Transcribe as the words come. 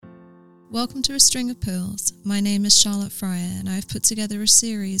Welcome to A String of Pearls. My name is Charlotte Fryer, and I have put together a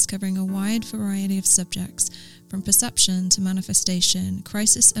series covering a wide variety of subjects, from perception to manifestation,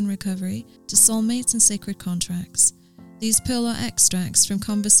 crisis and recovery, to soulmates and sacred contracts. These pearl are extracts from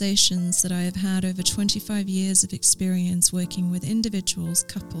conversations that I have had over 25 years of experience working with individuals,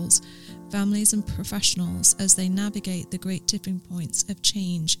 couples, families and professionals as they navigate the great tipping points of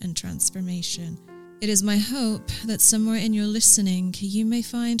change and transformation. It is my hope that somewhere in your listening you may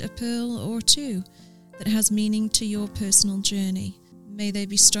find a pearl or two that has meaning to your personal journey. May they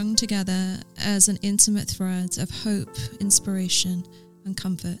be strung together as an intimate thread of hope, inspiration and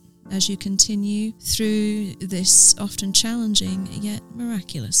comfort as you continue through this often challenging yet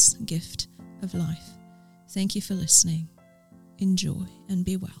miraculous gift of life. Thank you for listening. Enjoy and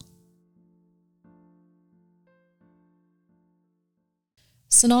be well.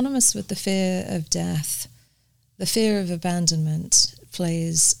 Synonymous with the fear of death, the fear of abandonment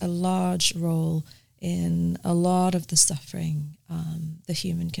plays a large role in a lot of the suffering the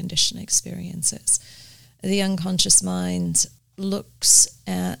human condition experiences. The unconscious mind looks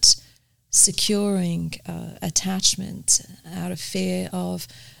at securing attachment out of fear of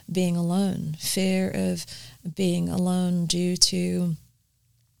being alone, fear of being alone due to,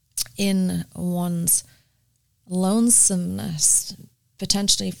 in one's lonesomeness,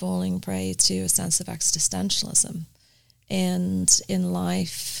 potentially falling prey to a sense of existentialism. And in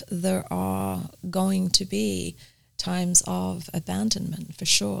life, there are going to be times of abandonment, for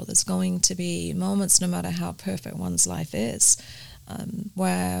sure. There's going to be moments, no matter how perfect one's life is,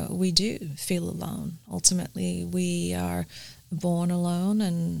 where we do feel alone. Ultimately, we are born alone,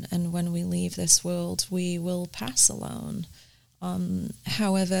 and when we leave this world, we will pass alone.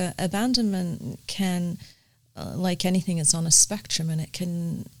 However, abandonment can, like anything, it's on a spectrum, and it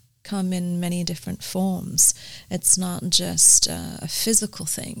can come in many different forms. It's not just a physical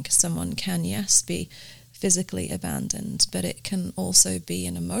thing. Someone can, yes, be physically abandoned, but it can also be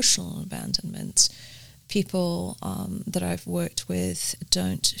an emotional abandonment. People that I've worked with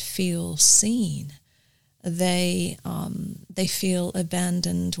don't feel seen. They feel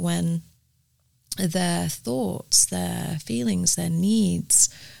abandoned when their thoughts, their feelings, their needs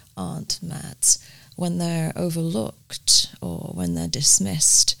aren't met, when they're overlooked or when they're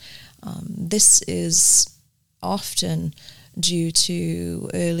dismissed. This is often due to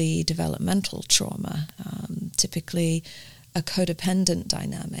early developmental trauma, typically a codependent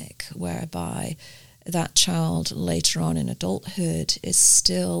dynamic whereby that child later on in adulthood is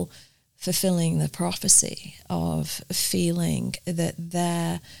still fulfilling the prophecy of feeling that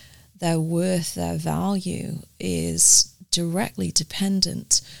their worth, their value is directly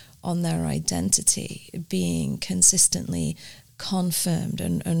dependent on their identity being consistently confirmed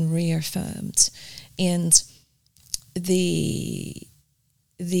and reaffirmed. And the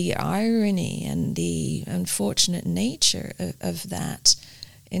irony and the unfortunate nature of that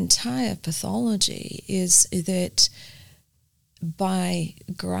entire pathology is that by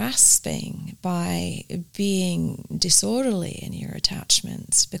grasping, by being disorderly in your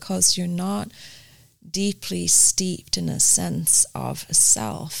attachments, because you're not deeply steeped in a sense of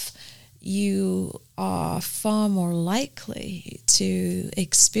self, you are far more likely to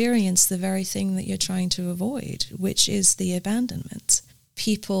experience the very thing that you're trying to avoid, which is the abandonment.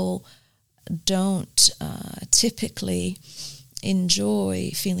 People don't typically enjoy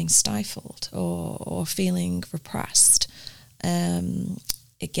feeling stifled or feeling repressed.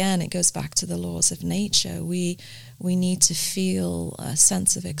 Again, it goes back to the laws of nature. We need to feel a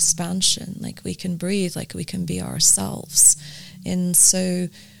sense of expansion, like we can breathe, like we can be ourselves. And so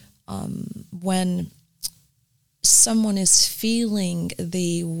when someone is feeling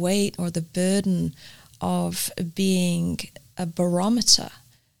the weight or the burden of being a barometer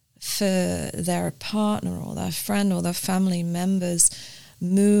for their partner or their friend or their family member's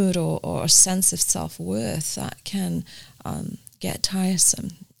mood or sense of self-worth, that can get tiresome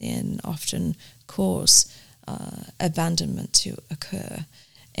and often cause abandonment to occur.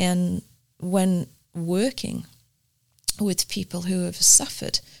 And when working with people who have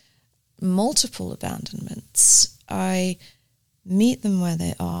suffered multiple abandonments, I meet them where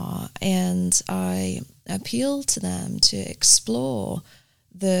they are and I appeal to them to explore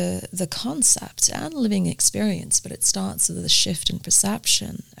the concept and living experience, but it starts with a shift in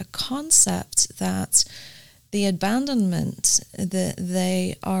perception, a concept that the abandonment that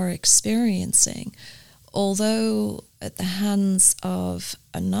they are experiencing, although at the hands of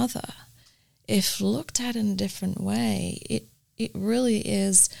another, if looked at in a different way, it really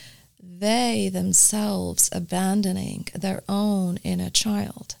is they themselves abandoning their own inner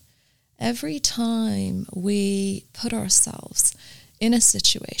child. Every time we put ourselves in a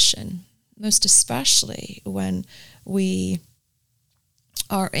situation most especially when we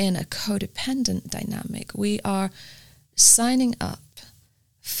are in a codependent dynamic. We are signing up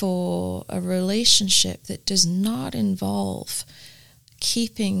for a relationship that does not involve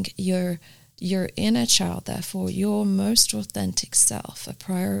keeping your inner child, therefore your most authentic self, a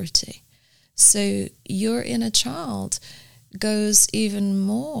priority. So your inner child goes even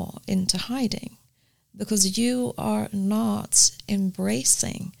more into hiding because you are not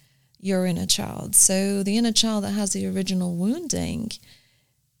embracing your inner child. So the inner child that has the original wounding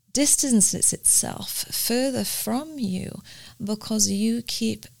distances itself further from you because you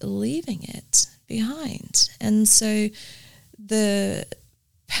keep leaving it behind. And so the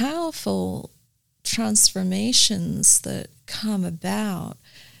powerful transformations that come about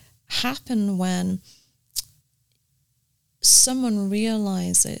happen when someone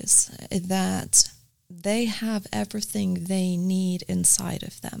realizes that they have everything they need inside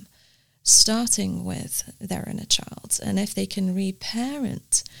of them, starting with their inner child. And if they can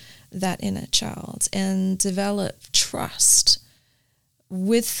reparent that inner child and develop trust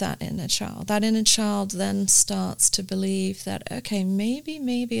with that inner child then starts to believe that, okay,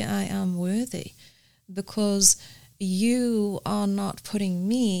 maybe I am worthy because you are not putting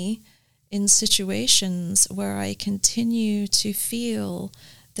me in situations where I continue to feel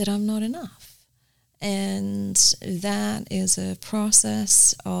that I'm not enough. And that is a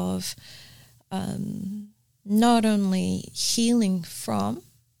process of not only healing from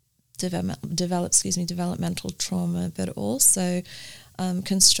developmental trauma, but also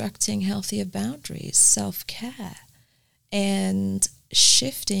constructing healthier boundaries, self-care, and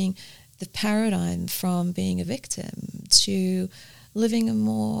shifting the paradigm from being a victim to living a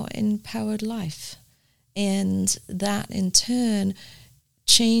more empowered life. And that in turn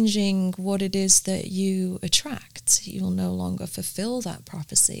changing what it is that you attract. You will no longer fulfill that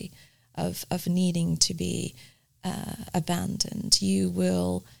prophecy of needing to be abandoned. You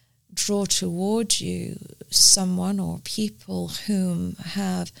will draw towards you someone or people whom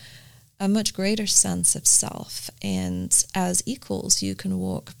have a much greater sense of self, and as equals you can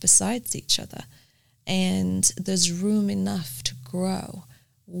walk beside each other, and there's room enough to grow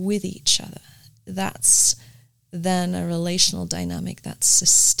with each other. That's then a relational dynamic that's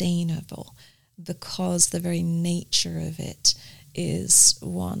sustainable because the very nature of it is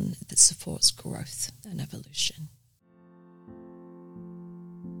one that supports growth and evolution.